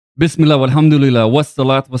Bismillah walhamdulillah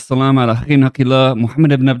wassalat wassalam ala khinaqillah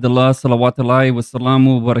Muhammad ibn Abdullah salawatullahi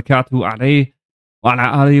wassalamu wa barakatuhu alayhi wa ala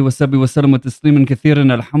alihi wa sahbihi wa sallam wa tasliman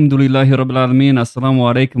kathiran alhamdulillahi rabbil alameen. Assalamu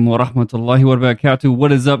alaikum wa rahmatullahi wa barakatuh.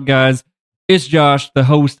 What is up, guys? It's Josh, the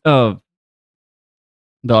host of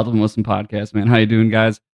the Ultimate Muslim Podcast, man. How you doing,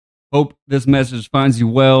 guys? Hope this message finds you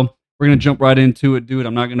well. We're going to jump right into it, dude.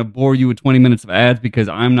 I'm not going to bore you with 20 minutes of ads because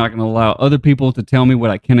I'm not going to allow other people to tell me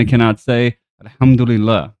what I can and cannot say.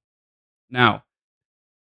 Alhamdulillah. Now,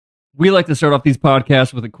 we like to start off these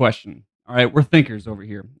podcasts with a question. All right, we're thinkers over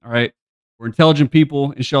here. All right, we're intelligent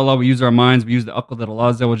people. Inshallah, we use our minds. We use the aql that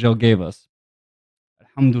Allah Azza wa Jal gave us.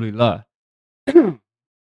 Alhamdulillah.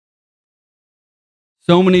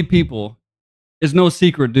 So many people. It's no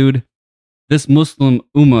secret, dude. This Muslim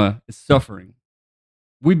ummah is suffering.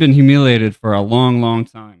 We've been humiliated for a long, long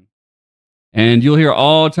time. And you'll hear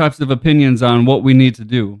all types of opinions on what we need to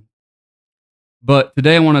do. But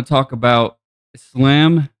today I want to talk about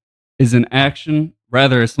Islam is an action,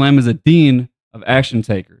 rather Islam is a deen of action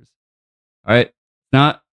takers. All right? It's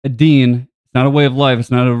not a deen, it's not a way of life, it's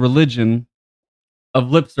not a religion of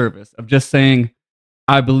lip service, of just saying,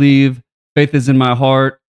 I believe, faith is in my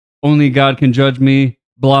heart, only God can judge me,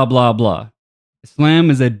 blah, blah, blah. Islam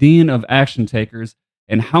is a deen of action takers,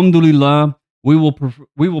 and alhamdulillah, we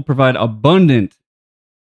will provide abundant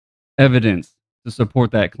evidence to support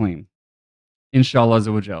that claim. Inshallah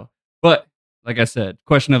Azza wa Jal. But, like I said,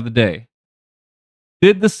 question of the day.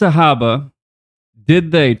 Did the Sahaba,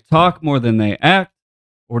 did they talk more than they act,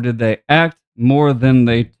 or did they act more than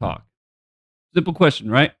they talk? Simple question,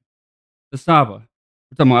 right? The Sahaba.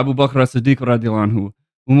 We're talking about Abu Bakr as-Siddiq radiallahu anhu,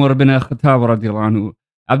 Umar ibn al-Khattab radiallahu anhu,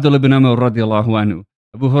 Abdullah ibn Amr radiallahu anhu,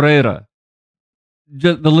 Abu Huraira.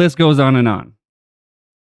 Just, the list goes on and on.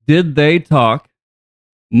 Did they talk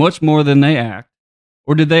much more than they act?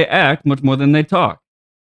 Or did they act much more than they talk?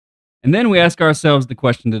 And then we ask ourselves the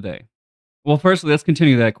question today. Well, firstly, let's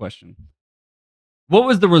continue that question. What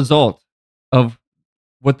was the result of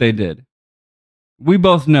what they did? We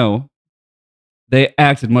both know they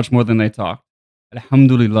acted much more than they talked.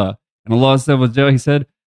 Alhamdulillah. And Allah said, He said,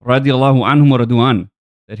 Radiallahu anhum wa radu'an,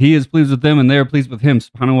 that He is pleased with them and they are pleased with Him,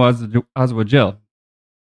 subhanahu wa jal.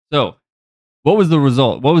 So, what was the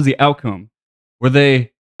result? What was the outcome? Were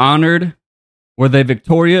they honored? Were they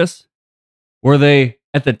victorious? Were they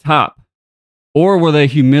at the top? Or were they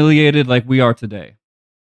humiliated like we are today?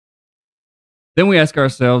 Then we ask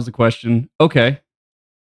ourselves the question, okay,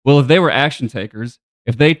 well, if they were action takers,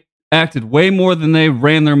 if they acted way more than they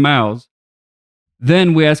ran their mouths,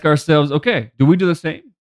 then we ask ourselves, okay, do we do the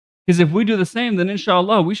same? Because if we do the same, then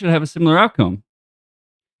inshallah, we should have a similar outcome.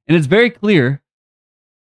 And it's very clear,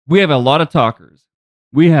 we have a lot of talkers.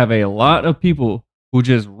 We have a lot of people who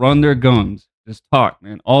just run their guns. Just talk,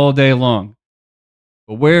 man, all day long.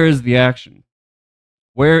 But where is the action?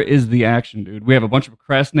 Where is the action, dude? We have a bunch of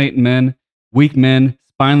procrastinating men, weak men,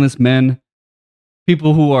 spineless men,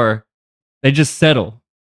 people who they just settle.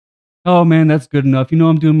 Oh, man, that's good enough.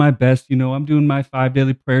 I'm doing my best. I'm doing my 5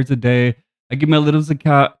 daily prayers a day. I give my little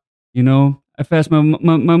zakat. I fast my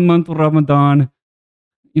month of Ramadan.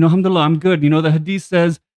 Alhamdulillah, I'm good. The hadith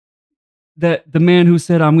says that the man who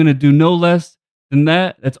said, I'm going to do no less than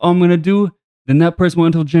that's all I'm going to do, then that person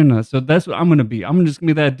went to Jannah. So that's what I'm going to be. I'm just going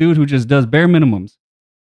to be that dude who just does bare minimums.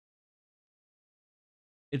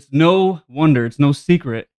 It's no wonder, it's no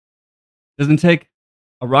secret. It doesn't take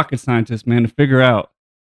a rocket scientist, man, to figure out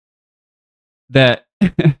that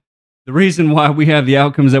the reason why we have the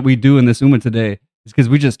outcomes that we do in this ummah today is because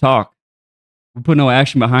we just talk. We put no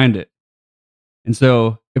action behind it. And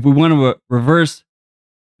so if we want to reverse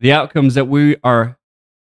the outcomes that we are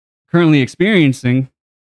currently experiencing,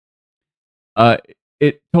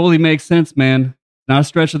 it totally makes sense, man. Not a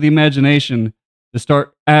stretch of the imagination to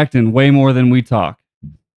start acting way more than we talk.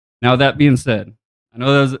 Now, that being said, I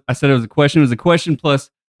know I said it was a question. It was a question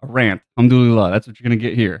plus a rant. Alhamdulillah. That's what you're going to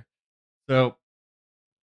get here. So,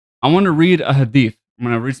 I want to read a hadith. I'm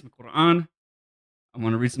going to read some Quran. I'm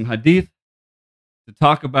going to read some hadith to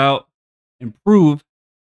talk about and prove,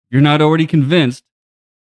 if you're not already convinced,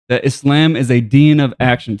 that Islam is a deen of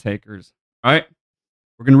action takers. All right?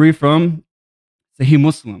 We're going to read from Sahih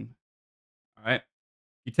Muslim. All right?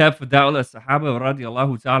 Kitab Fada'ul as-Sahaba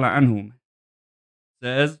radiyallahu ta'ala anhum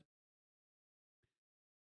says,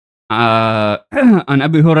 عن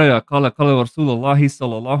أبي هريرة قال قال رسول الله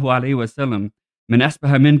صلى الله عليه وسلم من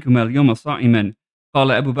أصبح منكم اليوم صائما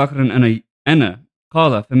قال أبو بكر أنا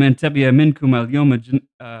قال فمن تبع منكم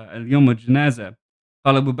اليوم جنازة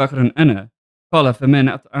قال أبو بكر أنا قال فمن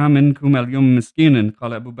أطعم منكم اليوم مسكينا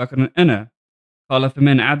قال أبو بكر أنا قال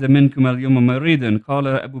فمن عاد منكم اليوم مريضا قال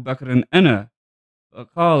أبو بكر أنا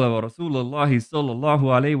فقال ورسول الله صلى الله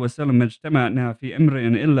عليه وسلم اجتمعنا في امرئ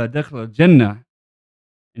إلا دخل الجنة.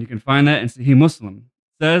 And you can find that in Sahih Muslim.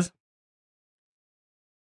 It says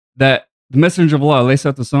that the Messenger of Allah,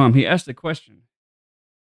 alayhi salatu wasalam, he asked a question.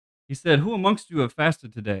 He said, who amongst you have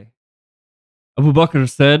fasted today? Abu Bakr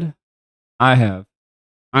said, I have.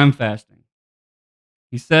 I'm fasting.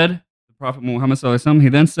 He said, the Prophet Muhammad sallallahu alaihi wasallam, he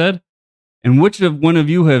then said, and which of one of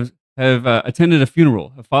you have attended a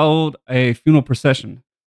funeral, have followed a funeral procession?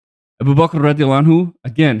 Abu Bakr radiallahu anhu,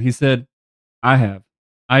 again, he said, I have.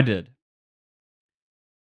 I did.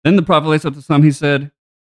 Then the Prophet alayhi salatu wasalam, he said,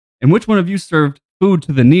 and which one of you served food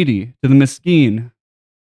to the needy, to the miskeen?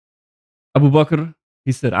 Abu Bakr,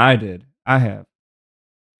 he said, I did. I have.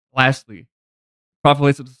 Lastly, Prophet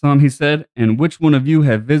ﷺ, he said, and which one of you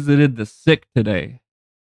have visited the sick today?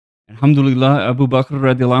 Alhamdulillah, Abu Bakr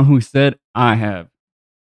radiallahu anhu, he said, I have.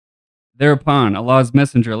 Thereupon, Allah's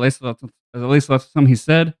Messenger, ﷺ, he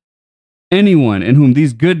said, anyone in whom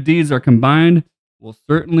these good deeds are combined will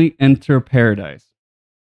certainly enter paradise.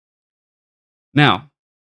 Now,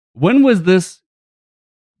 when was this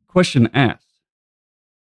question asked?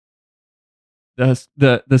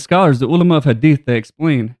 The scholars, the ulama of hadith, they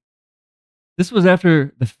explain this was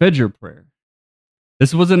after the Fajr prayer.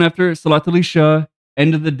 This wasn't after Salatul Isha,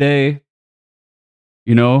 end of the day.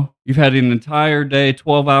 You know, you've had an entire day,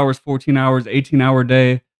 12 hours, 14 hours, 18-hour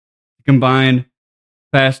day, combined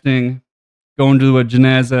fasting, going to a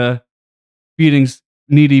janazah, feeding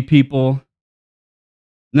needy people.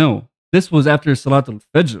 No, this was after Salatul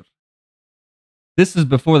Fajr. This is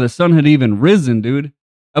before the sun had even risen, dude.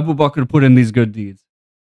 Abu Bakr put in these good deeds.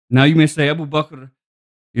 Now you may say, Abu Bakr,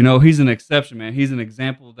 you know, he's an exception, man. He's an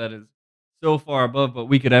example that is so far above what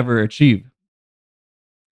we could ever achieve.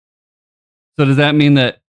 So does that mean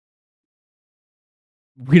that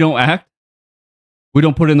we don't act? We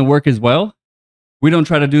don't put in the work as well? We don't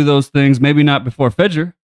try to do those things, maybe not before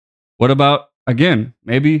Fajr. What about, again,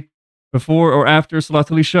 maybe before or after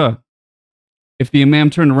Salatul Isha? If the Imam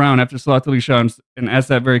turned around after Salatul Isha and asked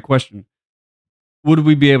that very question, would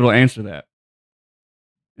we be able to answer that?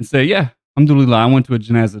 And say, yeah, alhamdulillah, I went to a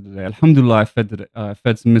janazah today. Alhamdulillah, I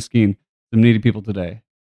fed some miskeen, some needy people today.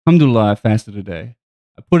 Alhamdulillah, I fasted today.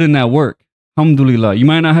 I put in that work. Alhamdulillah. You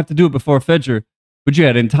might not have to do it before Fajr, but you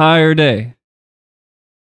had an entire day.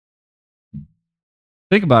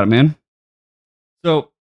 Think about it, man.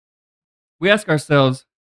 So we ask ourselves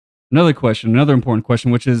another question, another important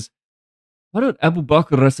question, which is, how did Abu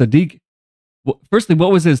Bakr as-Siddiq, firstly,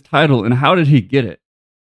 what was his title and how did he get it?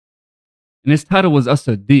 And his title was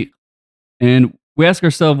as-Siddiq. And we ask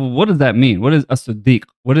ourselves, well, what does that mean? What is as-Siddiq?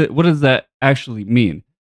 What does that actually mean?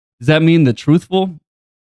 Does that mean the truthful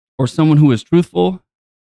or someone who is truthful?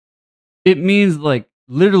 It means like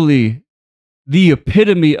literally the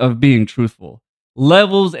epitome of being truthful.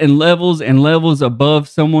 Levels and levels and levels above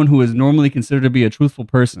someone who is normally considered to be a truthful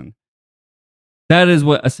person. That is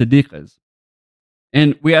what a Siddiq is.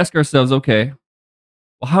 And we ask ourselves, okay,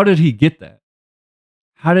 well, how did he get that?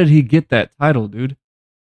 How did he get that title, dude?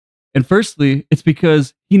 And firstly, it's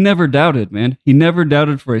because he never doubted, man. He never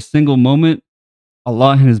doubted for a single moment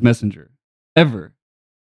Allah and his messenger. Ever.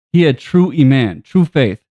 He had true iman, true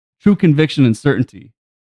faith, true conviction and certainty.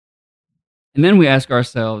 And then we ask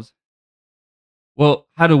ourselves, well,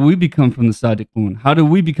 how do we become from the Sadiqun? How do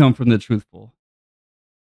we become from the truthful?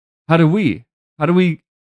 How do we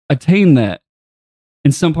attain that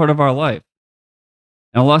in some part of our life?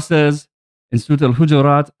 And Allah says in Surah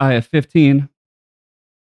Al-Hujurat, ayah 15,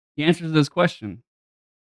 He answers this question.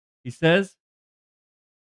 He says,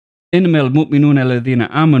 إِنَّمَا الْمُؤْمِنُونَ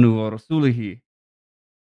الَّذِينَ آمَنُوا وَرَسُولِهِ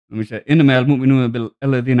إِنَّمَا الْمُؤْمِنُونَ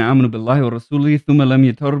الَّذِينَ آمَنُوا بِاللَّهِ وَرَسُولِهِ ثُمَّ لَمْ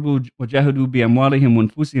يَتَرَبُّوا وَجَاهَدُوا بِأَمْوَالِهِمْ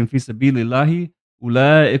وَأَنفُسِهِمْ فِي سَبِيلِ اللَّهِ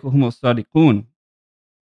أُولَٰئِكَ هُمُ الصَّادِقُونَ.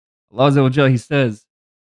 Allah Azza wa Jalla, He says,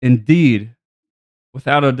 indeed,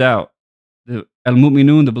 without a doubt, the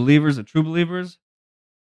al-mu'minun, the believers, the true believers,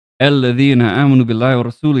 الَّذِينَ آمَنُوا بِاللَّهِ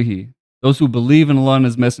وَرَسُولِهِ, those who believe in Allah and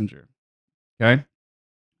His Messenger. Okay?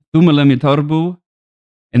 ثُمَّ لَمْ يَتَرَبُّوا,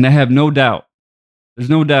 and they have no doubt. There's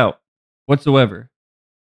no doubt whatsoever.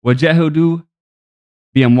 وَجَاهَدُوا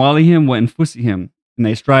بِأَمْوَالِهِمْ وَأَنفُسِهِمْ, and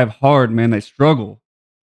they strive hard, man. They struggle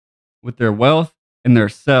with their wealth and their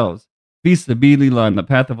selves. فِي سَبِيلِ اللَّهِ, in the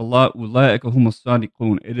path of Allah, أُولَٰئِكَ هُمُ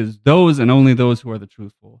الصَّادِقُونَ. It is those and only those who are the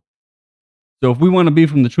truthful. So if we want to be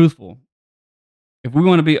from the truthful, if we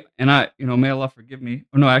want to be, and I, may Allah forgive me.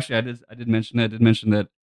 Oh no, actually, I did mention that. I did mention that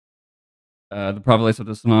the Prophet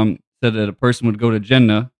ﷺ said that a person would go to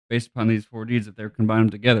Jannah based upon these 4 deeds if they combine them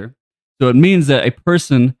together. So it means that a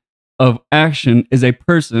person of action is a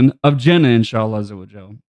person of Jannah, inshallah.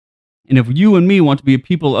 And if you and me want to be a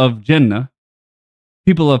people of Jannah,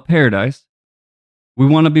 people of paradise, we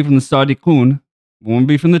want to be from the Sadiqun, we want to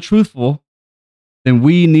be from the truthful, then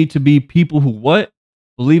we need to be people who what?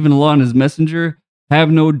 Believe in Allah and His Messenger, have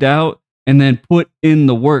no doubt, and then put in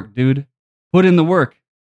the work, dude. Put in the work.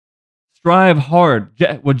 Strive hard.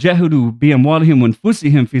 وَجَهُدُوا بِأَمْوَالِهِمْ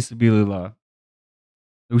وَأَنفُسِهِمْ فِي سَبِيلِ اللَّهِ.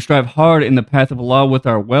 We strive hard in the path of Allah with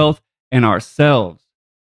our wealth and ourselves.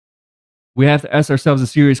 We have to ask ourselves a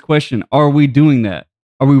serious question. Are we doing that?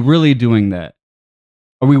 Are we really doing that?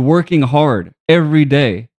 Are we working hard every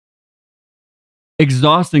day?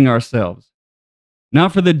 Exhausting ourselves.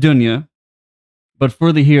 Not for the dunya, but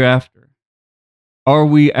for the hereafter. Are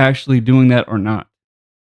we actually doing that or not?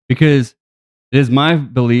 Because it is my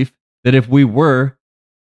belief that if we were,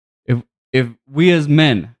 if we as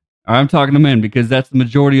men, I'm talking to men because that's the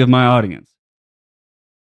majority of my audience.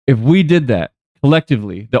 If we did that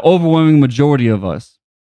collectively, the overwhelming majority of us,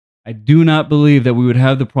 I do not believe that we would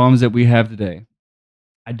have the problems that we have today.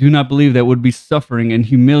 I do not believe that would be suffering and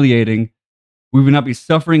humiliating. We would not be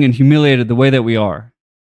suffering and humiliated the way that we are.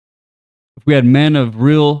 If we had men of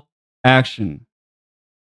real action,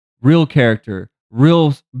 real character,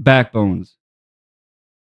 real backbones,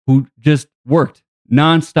 who just worked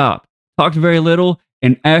nonstop, talked very little,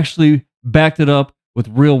 and actually backed it up with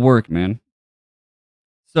real work, man.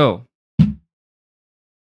 So,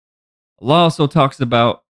 Allah also talks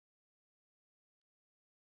about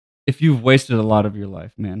if you've wasted a lot of your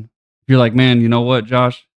life, man. If you're like, man, you know what,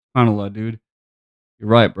 Josh? SubhanAllah, dude. You're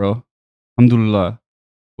right, bro. Alhamdulillah.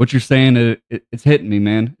 What you're saying, it's hitting me,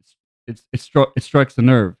 man. It strikes a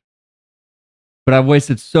nerve. But I've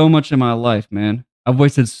wasted so much of my life, man. I've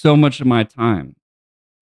wasted so much of my time.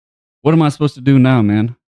 What am I supposed to do now,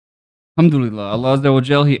 man? Alhamdulillah. Allah Azza wa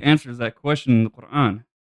Jal, He answers that question in the Quran.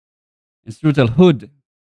 In Surah Al-Hud,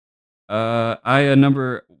 ayah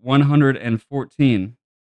number 114.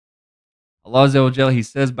 Allah Azza wa Jal, He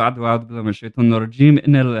says, بعد أعوذ بالله من الشيطان الرجيم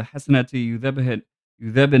إن الحسنات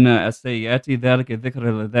يذهبن السيئات ذلك ذكر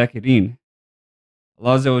للذاكرين.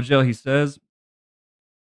 Allah Azza wa Jal, He says,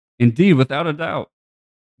 indeed, without a doubt,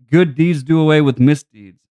 good deeds do away with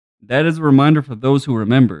misdeeds. That is a reminder for those who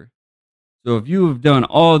remember. So if you have done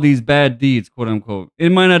all these bad deeds, quote unquote,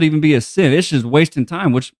 it might not even be a sin. It's just wasting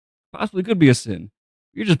time, which possibly could be a sin.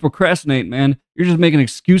 You're just procrastinating, man. You're just making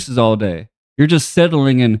excuses all day. You're just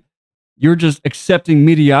settling and you're just accepting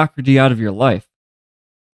mediocrity out of your life.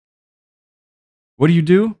 What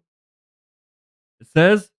do? It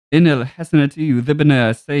says, إِنَّ الْحَسَنَةِ يُذْهِبْنَ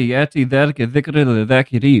السَّيِّئَاتِ ذَلِكَ ذِكْرٌ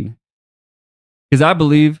لِلذَّاكِرِينَ. Because I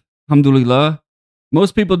believe, alhamdulillah,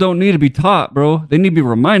 most people don't need to be taught, bro. They need to be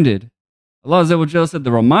reminded. Allah Azza wa Jalla said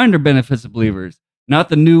the reminder benefits the believers, not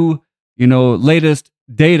the new, latest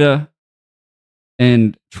data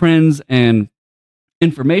and trends and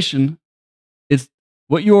information. It's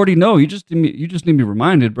what you already know. You just need to be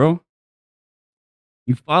reminded, bro.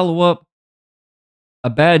 You follow up a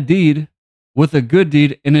bad deed with a good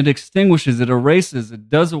deed, and it extinguishes, it erases, it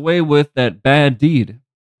does away with that bad deed.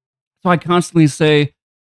 So I constantly say,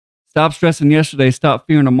 stop stressing yesterday, stop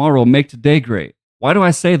fearing tomorrow, make today great. Why do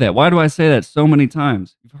I say that? Why do I say that so many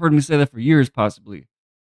times? You've heard me say that for years, possibly.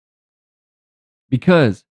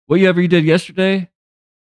 Because whatever you did yesterday,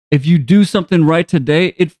 if you do something right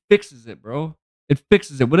today, it fixes it, bro. It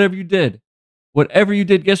fixes it. Whatever you did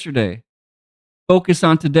yesterday, focus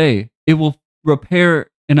on today. It will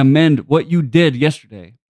repair and amend what you did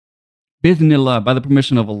yesterday. Bismillah, by the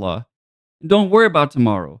permission of Allah. And don't worry about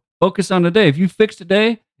tomorrow. Focus on today. If you fix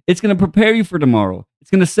today, it's going to prepare you for tomorrow.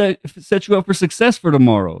 It's going to set you up for success for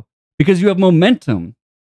tomorrow because you have momentum.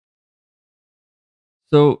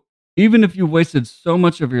 So even if you wasted so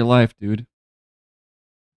much of your life, dude,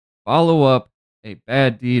 follow up a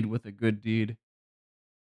bad deed with a good deed.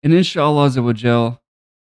 And inshallah, Azza wa Jal,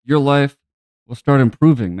 your life will start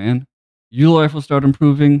improving, man. Your life will start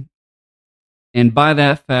improving. And by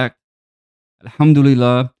that fact,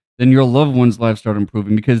 alhamdulillah, then your loved one's life start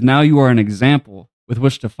improving because now you are an example with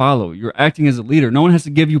which to follow. You're acting as a leader. No one has to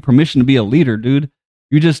give you permission to be a leader, dude.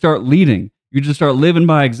 You just start leading. You just start living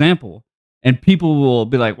by example. And people will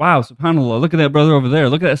be like, wow, subhanAllah, look at that brother over there.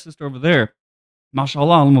 Look at that sister over there.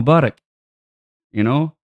 MashaAllah, al-Mubarak.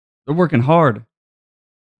 They're working hard.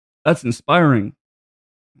 That's inspiring.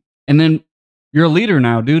 And then you're a leader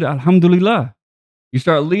now, dude. Alhamdulillah. You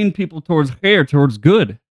start leading people towards khair, towards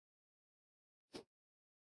good.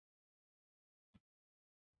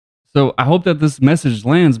 So I hope that this message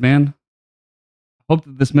lands, man. I hope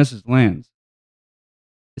that this message lands.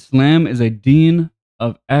 Islam is a deen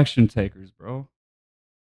of action takers, bro.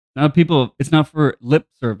 It's not for lip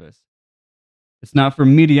service. It's not for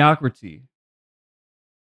mediocrity.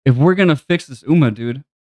 If we're going to fix this ummah, dude,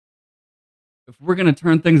 if we're going to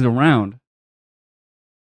turn things around,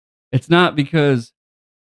 it's not because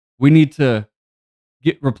we need to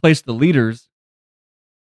replace the leaders.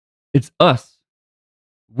 It's us.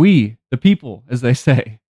 We, the people, as they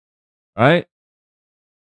say. All right?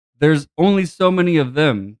 There's only so many of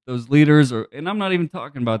them, those leaders, and I'm not even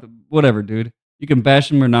talking about whatever, dude. You can bash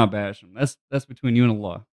them or not bash them. That's between you and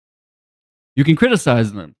Allah. You can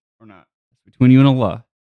criticize them or not. It's between you and Allah.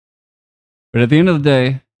 But at the end of the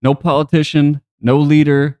day, no politician, no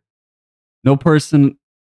leader, no person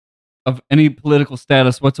of any political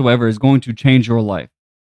status whatsoever is going to change your life.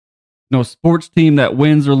 No sports team that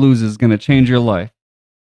wins or loses is going to change your life.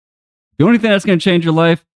 The only thing that's going to change your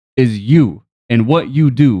life is you and what you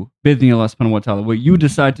do, bidni Allah subhanahu wa ta'ala, what you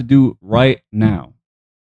decide to do right now.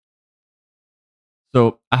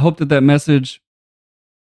 So I hope that message,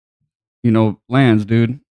 lands,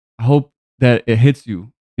 dude. I hope that it hits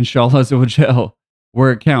you, inshallah azza wa jal,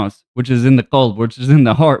 where it counts, which is in the qalb, which is in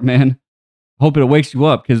the heart, man. I hope it wakes you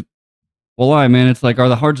up, because, wallahi, man, it's like, are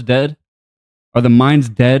the hearts dead? Are the minds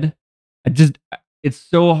dead? It's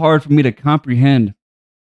so hard for me to comprehend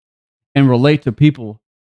and relate to people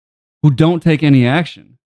who don't take any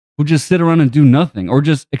action, who just sit around and do nothing, or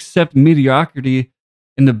just accept mediocrity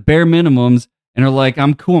in the bare minimums and are like,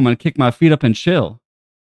 I'm cool, I'm going to kick my feet up and chill.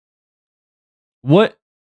 What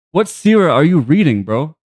seerah are you reading,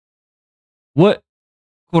 bro? What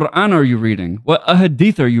Quran are you reading? What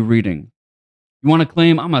ahadith are you reading? You want to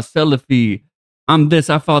claim, I'm a Salafi, I'm this,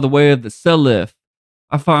 I follow the way of the Salaf,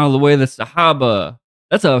 I follow the way of the Sahaba.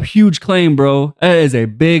 That's a huge claim, bro. That is a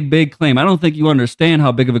big, big claim. I don't think you understand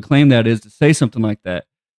how big of a claim that is to say something like that.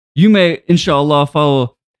 You may, inshallah,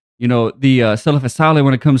 follow, the Salaf as-Salih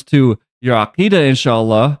when it comes to your Aqidah,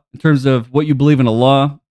 inshallah, in terms of what you believe in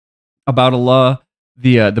Allah, about Allah,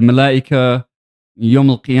 the Malaika, Yawm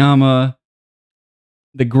al-Qiyamah,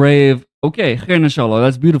 the grave. Okay, khair, inshallah,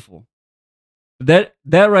 that's beautiful. That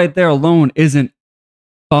right there alone isn't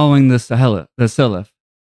following the Salaf.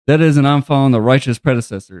 That isn't, I'm following the righteous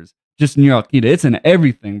predecessors, just in your Aqidah. It's in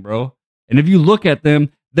everything, bro. And if you look at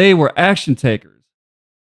them, they were action takers.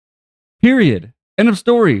 Period. End of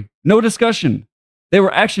story. No discussion. They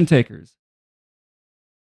were action takers.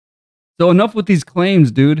 So enough with these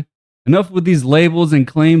claims, dude. Enough with these labels and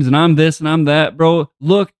claims and I'm this and I'm that, bro.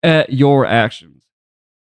 Look at your actions.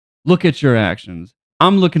 Look at your actions.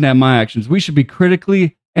 I'm looking at my actions. We should be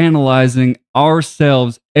critically analyzing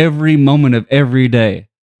ourselves every moment of every day.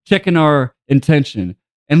 Checking our intention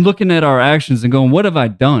and looking at our actions and going, what have I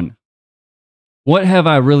done? What have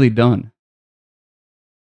I really done?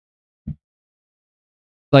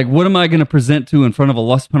 Like, what am I going to present to in front of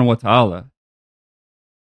Allah subhanahu wa ta'ala?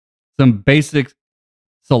 Some basic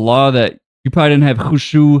salah that you probably didn't have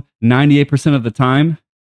khushu 98% of the time.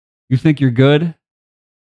 You think you're good?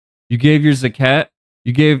 You gave your zakat.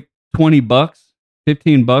 You gave $20,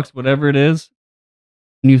 $15, whatever it is.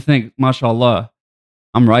 And you think, mashallah,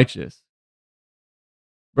 I'm righteous.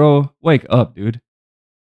 Bro, wake up, dude.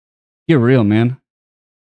 Get real, man.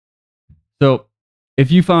 So,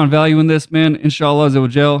 if you found value in this, man, inshallah azza wa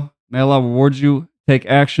jal, may Allah reward you. Take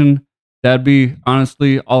action. That'd be,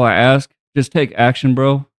 honestly, all I ask. Just take action,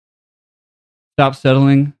 bro. Stop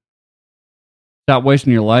settling. Stop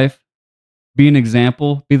wasting your life. Be an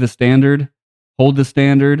example. Be the standard. Hold the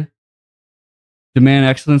standard. Demand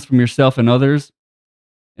excellence from yourself and others.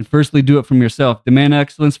 And firstly, do it from yourself. Demand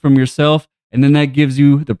excellence from yourself, and then that gives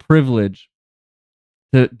you the privilege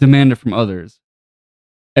to demand it from others.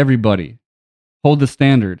 Everybody. Hold the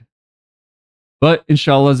standard. But,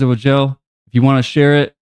 inshallah azza wa jal, if you want to share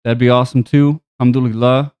it, that'd be awesome too.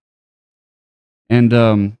 Alhamdulillah. And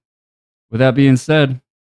with that being said,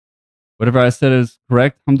 whatever I said is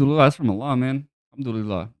correct. Alhamdulillah, that's from Allah, man.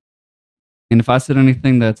 Alhamdulillah. And if I said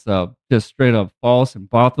anything that's just straight up false and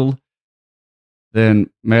batil, then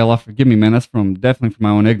may Allah forgive me, man. That's definitely from my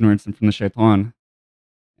own ignorance and from the shaitan.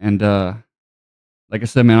 And like I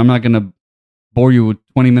said, man, I'm not going to bore you with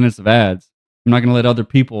 20 minutes of ads. I'm not going to let other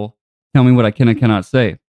people tell me what I can and cannot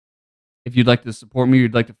say. If you'd like to support me,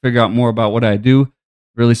 you'd like to figure out more about what I do,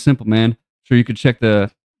 really simple, man. Sure, you could check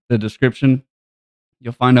the description.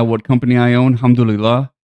 You'll find out what company I own,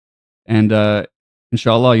 alhamdulillah. And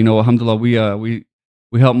inshallah, alhamdulillah, we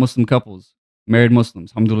help Muslim couples, married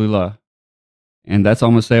Muslims, alhamdulillah. And that's all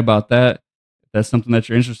I'm going to say about that. If that's something that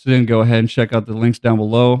you're interested in, go ahead and check out the links down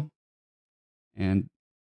below. And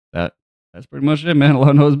that's pretty much it, man.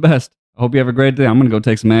 Allah knows best. I hope you have a great day. I'm going to go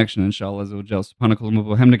take some action, inshallah. Subhanakallahumma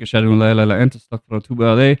wa bihamdika, ashhadu an la ilaha illa anta, astaghfiruka wa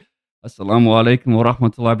atubu ilayk. Assalamu alaikum wa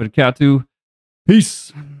rahmatullahi wa barakatuh.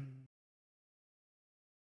 Peace.